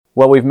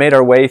Well, we've made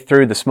our way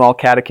through the small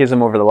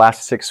catechism over the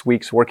last 6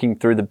 weeks, working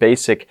through the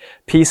basic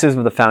pieces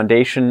of the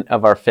foundation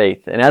of our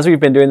faith. And as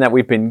we've been doing that,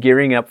 we've been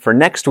gearing up for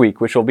next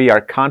week, which will be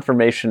our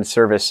confirmation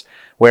service,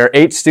 where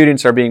 8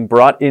 students are being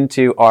brought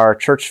into our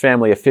church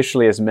family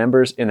officially as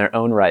members in their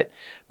own right.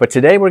 But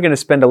today we're going to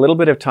spend a little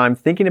bit of time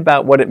thinking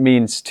about what it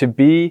means to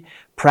be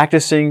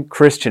practicing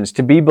Christians,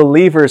 to be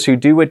believers who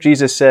do what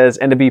Jesus says,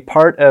 and to be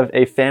part of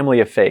a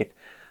family of faith.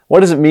 What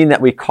does it mean that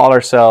we call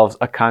ourselves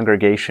a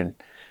congregation?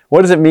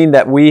 What does it mean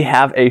that we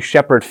have a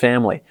shepherd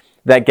family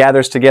that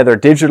gathers together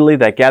digitally,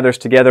 that gathers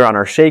together on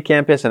our Shea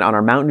campus and on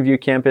our Mountain View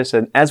campus?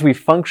 And as we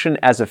function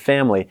as a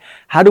family,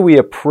 how do we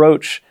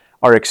approach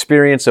our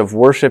experience of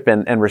worship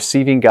and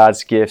receiving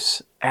God's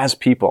gifts as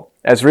people,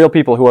 as real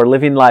people who are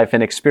living life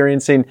and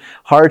experiencing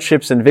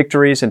hardships and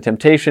victories and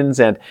temptations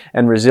and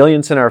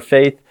resilience in our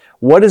faith?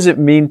 What does it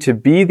mean to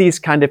be these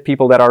kind of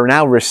people that are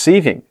now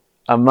receiving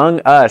among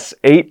us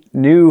 8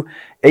 new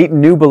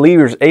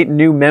believers, 8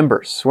 new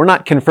members? We're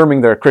not confirming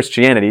their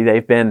Christianity.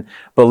 They've been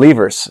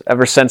believers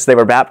ever since they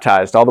were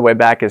baptized, all the way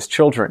back as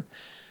children.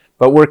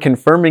 But we're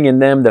confirming in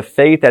them the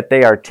faith that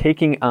they are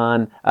taking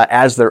on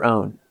as their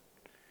own,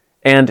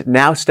 and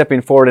now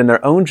stepping forward in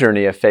their own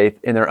journey of faith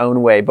in their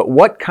own way. But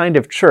what kind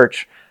of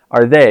church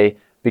are they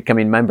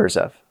becoming members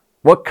of?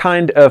 What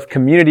kind of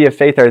community of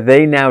faith are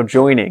they now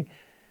joining?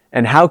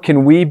 And how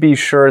can we be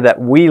sure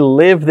that we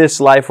live this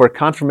life where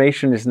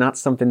confirmation is not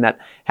something that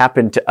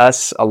happened to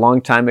us a long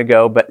time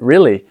ago, but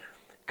really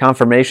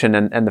confirmation,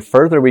 and the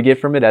further we get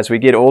from it as we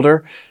get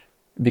older,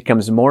 it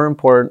becomes more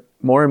and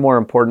more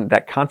important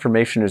that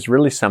confirmation is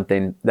really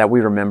something that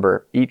we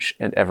remember each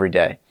and every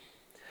day.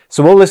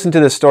 So we'll listen to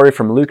this story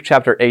from Luke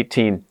chapter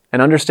 18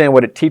 and understand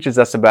what it teaches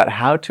us about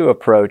how to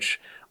approach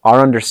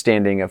our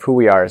understanding of who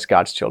we are as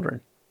God's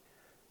children.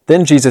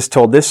 Then Jesus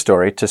told this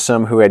story to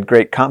some who had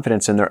great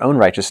confidence in their own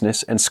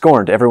righteousness and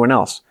scorned everyone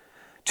else.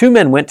 2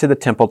 men went to the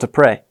temple to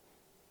pray.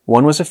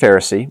 One was a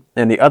Pharisee,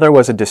 and the other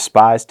was a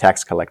despised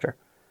tax collector.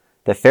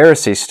 The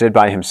Pharisee stood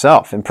by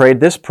himself and prayed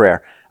this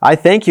prayer: I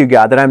thank you,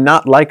 God, that I'm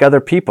not like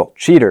other people,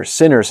 cheaters,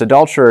 sinners,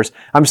 adulterers.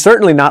 I'm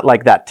certainly not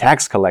like that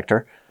tax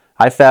collector.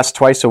 I fast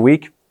twice a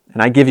week,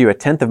 and I give you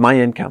 1/10 of my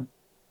income.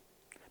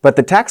 But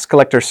the tax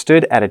collector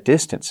stood at a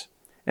distance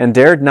and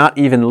dared not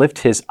even lift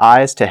his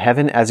eyes to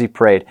heaven as he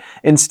prayed.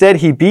 Instead,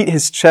 he beat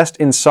his chest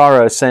in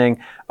sorrow, saying,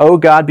 O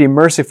God, be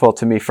merciful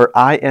to me, for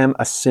I am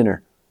a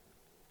sinner.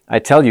 I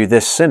tell you,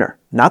 this sinner,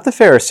 not the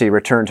Pharisee,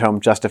 returned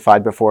home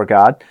justified before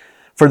God.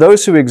 For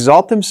those who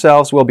exalt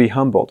themselves will be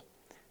humbled,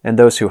 and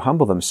those who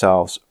humble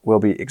themselves will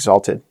be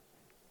exalted.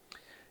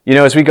 You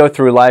know, as we go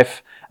through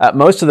life,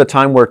 most of the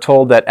time we're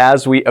told that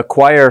as we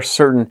acquire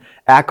certain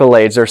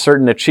accolades or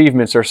certain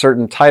achievements or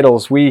certain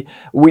titles, we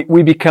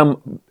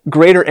become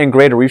greater and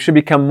greater. We should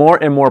become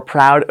more and more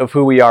proud of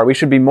who we are. We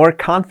should be more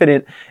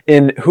confident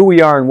in who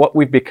we are and what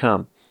we've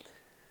become.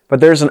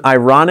 But there's an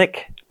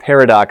ironic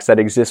paradox that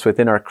exists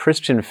within our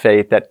Christian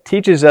faith that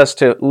teaches us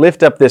to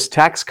lift up this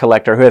tax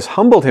collector who has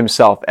humbled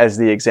himself as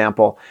the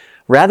example,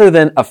 rather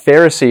than a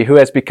Pharisee who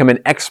has become an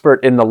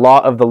expert in the law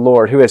of the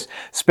Lord, who has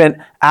spent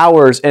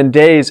hours and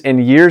days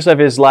and years of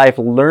his life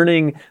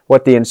learning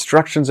what the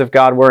instructions of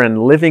God were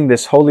and living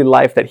this holy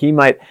life that he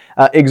might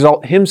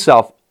exalt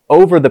himself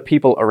over the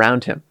people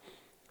around him.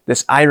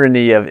 This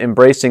irony of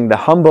embracing the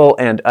humble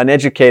and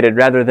uneducated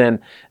rather than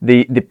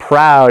the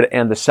proud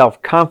and the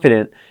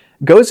self-confident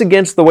goes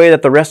against the way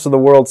that the rest of the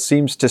world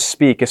seems to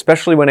speak,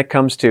 especially when it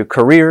comes to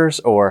careers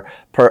or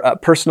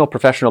personal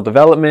professional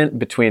development,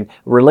 between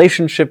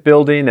relationship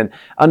building and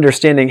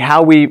understanding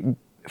how we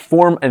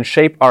form and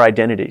shape our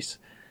identities.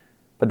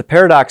 But the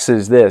paradox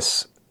is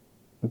this: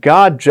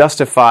 God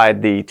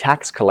justified the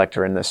tax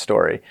collector in this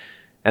story,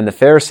 and the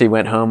Pharisee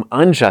went home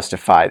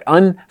unjustified,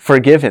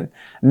 unforgiven,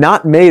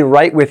 not made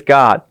right with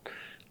God.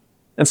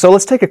 And so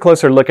let's take a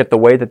closer look at the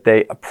way that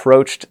they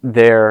approached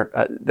their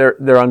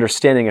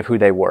understanding of who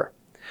they were.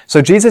 So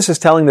Jesus is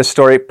telling this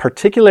story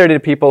particularly to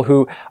people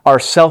who are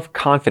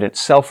self-confident,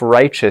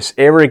 self-righteous,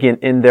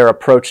 arrogant in their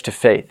approach to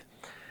faith.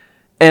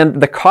 And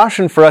the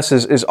caution for us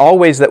is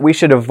always that we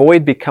should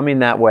avoid becoming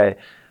that way.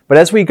 But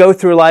as we go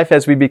through life,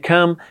 as we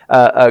become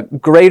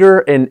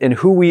greater in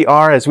who we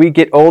are, as we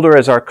get older,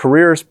 as our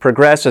careers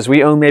progress, as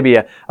we own maybe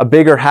a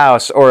bigger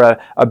house or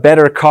a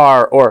better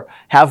car or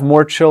have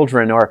more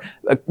children or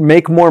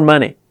make more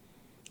money,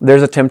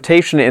 there's a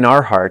temptation in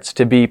our hearts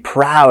to be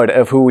proud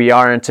of who we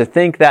are and to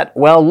think that,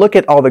 well, look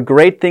at all the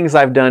great things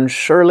I've done.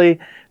 Surely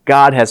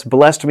God has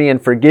blessed me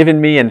and forgiven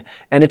me, and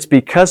it's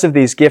because of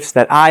these gifts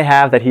that I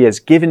have that He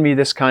has given me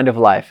this kind of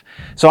life.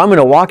 So I'm going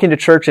to walk into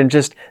church and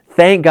just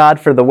thank God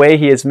for the way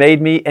He has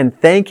made me and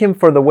thank Him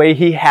for the way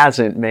He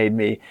hasn't made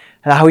me,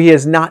 how He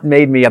has not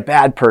made me a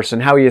bad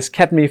person, how He has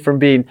kept me from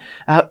being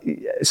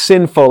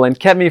sinful and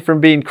kept me from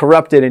being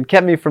corrupted and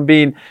kept me from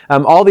being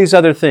all these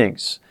other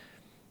things.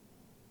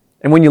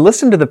 And when you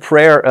listen to the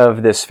prayer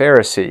of this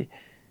Pharisee,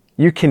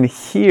 you can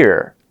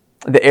hear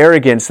the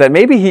arrogance that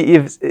maybe he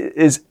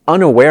is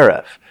unaware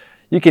of.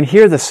 You can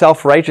hear the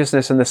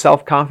self-righteousness and the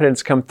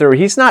self-confidence come through.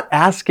 He's not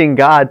asking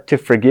God to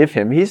forgive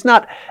him. He's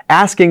not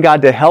asking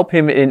God to help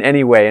him in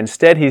any way.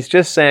 Instead, he's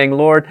just saying,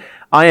 Lord,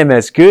 I am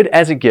as good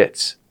as it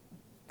gets.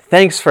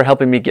 Thanks for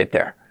helping me get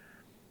there.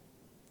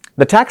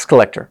 The tax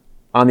collector,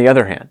 on the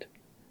other hand,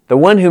 the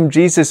one whom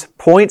Jesus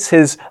points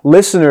his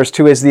listeners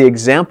to as the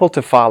example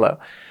to follow,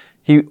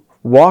 he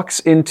walks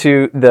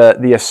into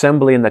the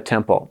assembly in the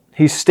temple.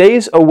 He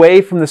stays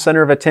away from the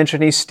center of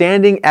attention. He's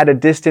standing at a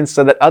distance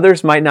so that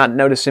others might not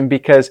notice him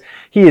because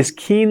he is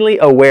keenly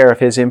aware of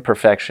his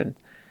imperfection.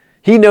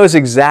 He knows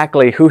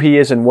exactly who he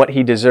is and what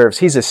he deserves.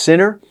 He's a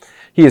sinner.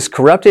 He is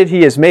corrupted.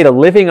 He has made a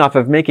living off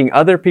of making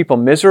other people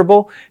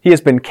miserable. He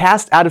has been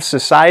cast out of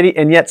society,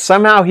 and yet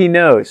somehow he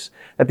knows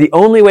that the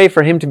only way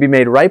for him to be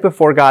made right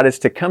before God is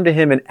to come to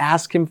him and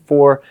ask him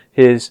for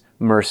his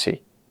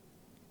mercy.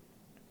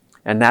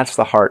 And that's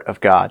the heart of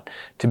God,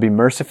 to be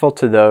merciful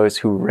to those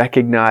who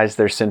recognize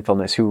their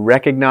sinfulness, who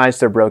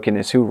recognize their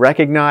brokenness, who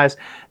recognize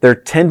their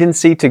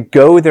tendency to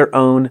go their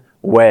own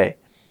way.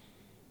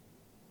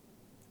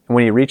 And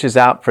when he reaches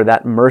out for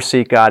that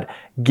mercy, God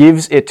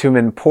gives it to him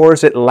and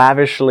pours it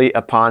lavishly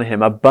upon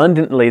him.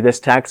 Abundantly, this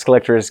tax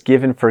collector is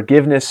given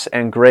forgiveness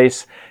and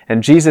grace.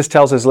 And Jesus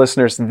tells his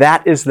listeners,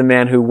 that is the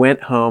man who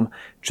went home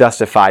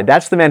justified.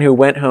 That's the man who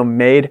went home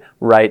made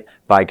right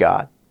by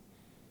God.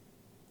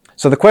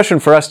 So the question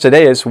for us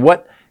today is,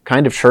 what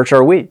kind of church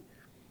are we?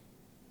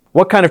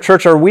 What kind of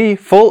church are we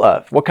full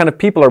of? What kind of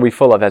people are we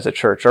full of as a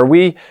church? Are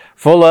we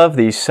full of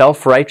the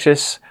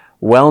self-righteous,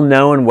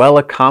 well-known,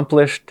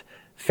 well-accomplished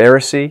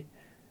Pharisee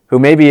who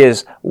maybe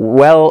is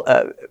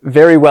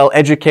very well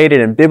educated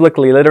and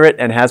biblically literate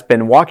and has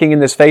been walking in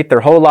this faith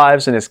their whole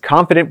lives and is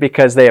confident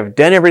because they have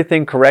done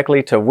everything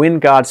correctly to win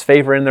God's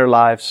favor in their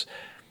lives?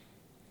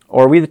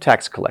 Or are we the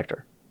tax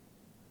collector?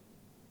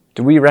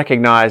 Do we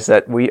recognize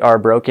that we are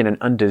broken and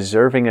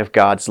undeserving of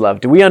God's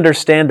love? Do we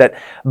understand that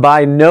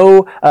by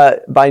no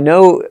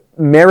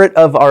merit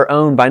of our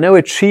own, by no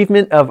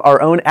achievement of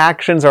our own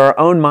actions or our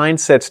own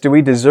mindsets, do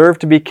we deserve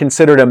to be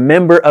considered a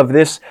member of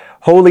this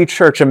holy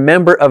church, a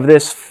member of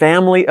this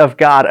family of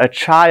God, a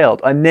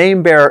child, a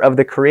name bearer of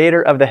the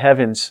Creator of the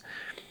heavens?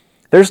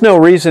 There's no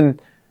reason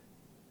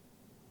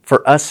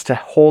for us to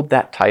hold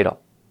that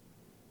title,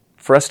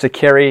 for us to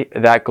carry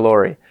that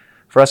glory,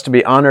 for us to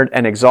be honored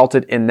and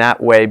exalted in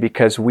that way,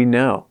 because we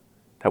know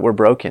that we're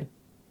broken.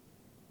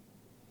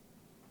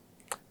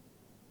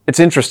 It's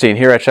interesting,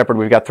 here at Shepherd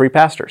we've got 3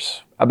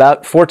 pastors.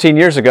 About 14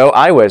 years ago,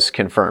 I was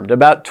confirmed.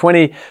 About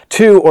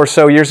 22 or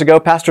so years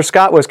ago, Pastor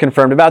Scott was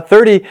confirmed. About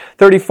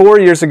 34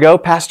 years ago,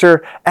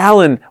 Pastor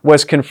Allen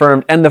was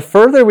confirmed. And the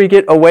further we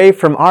get away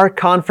from our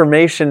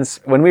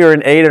confirmations when we were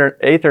in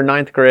 8th or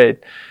 9th grade,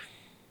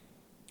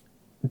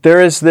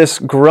 there is this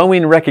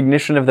growing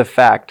recognition of the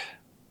fact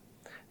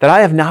that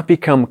I have not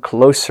become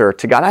closer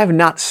to God. I have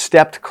not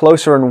stepped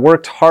closer and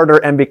worked harder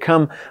and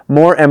become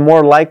more and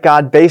more like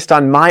God based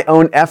on my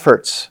own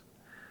efforts.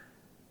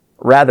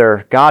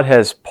 Rather, God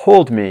has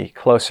pulled me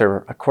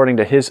closer according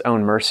to His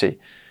own mercy.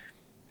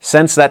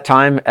 Since that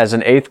time, as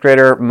an 8th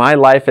grader, my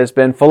life has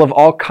been full of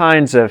all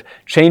kinds of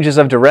changes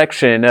of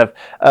direction, of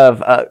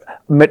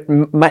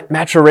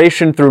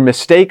maturation through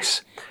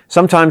mistakes,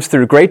 sometimes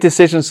through great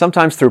decisions,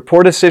 sometimes through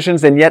poor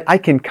decisions, and yet I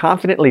can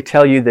confidently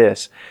tell you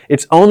this.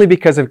 It's only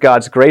because of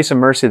God's grace and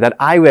mercy that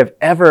I have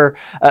ever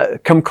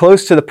come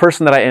close to the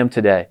person that I am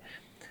today.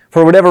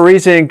 For whatever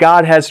reason,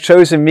 God has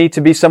chosen me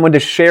to be someone to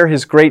share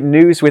His great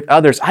news with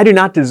others. I do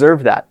not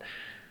deserve that.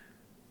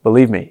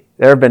 Believe me,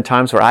 there have been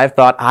times where I've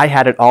thought I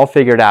had it all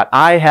figured out.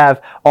 I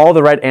have all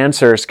the right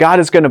answers. God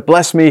is going to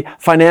bless me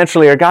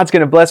financially, or God's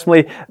going to bless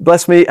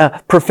me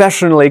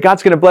professionally.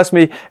 God's going to bless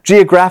me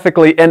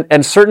geographically.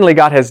 And certainly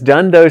God has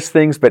done those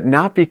things, but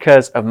not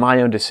because of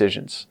my own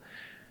decisions.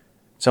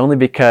 It's only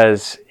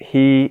because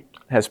He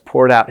has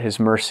poured out His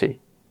mercy.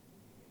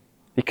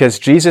 Because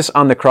Jesus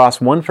on the cross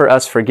won for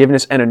us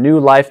forgiveness and a new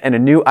life and a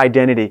new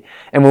identity.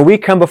 And when we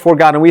come before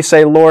God and we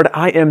say, Lord,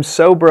 I am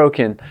so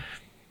broken,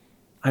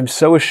 I'm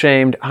so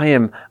ashamed, I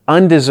am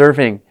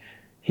undeserving,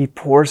 He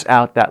pours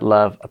out that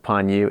love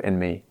upon you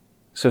and me.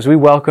 So as we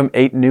welcome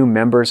 8 new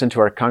members into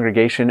our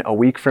congregation a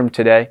week from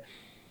today,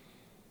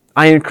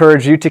 I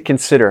encourage you to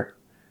consider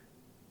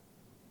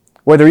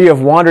whether you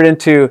have wandered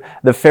into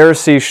the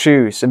Pharisee's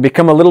shoes and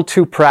become a little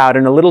too proud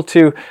and a little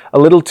too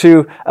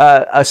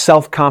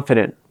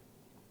self-confident,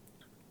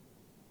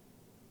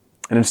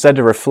 and instead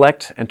to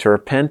reflect and to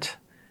repent,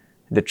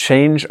 to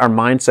change our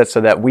mindset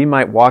so that we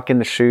might walk in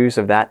the shoes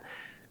of that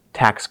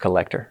tax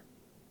collector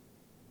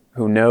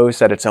who knows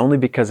that it's only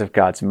because of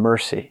God's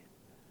mercy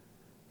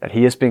that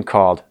he has been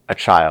called a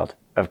child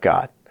of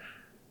God.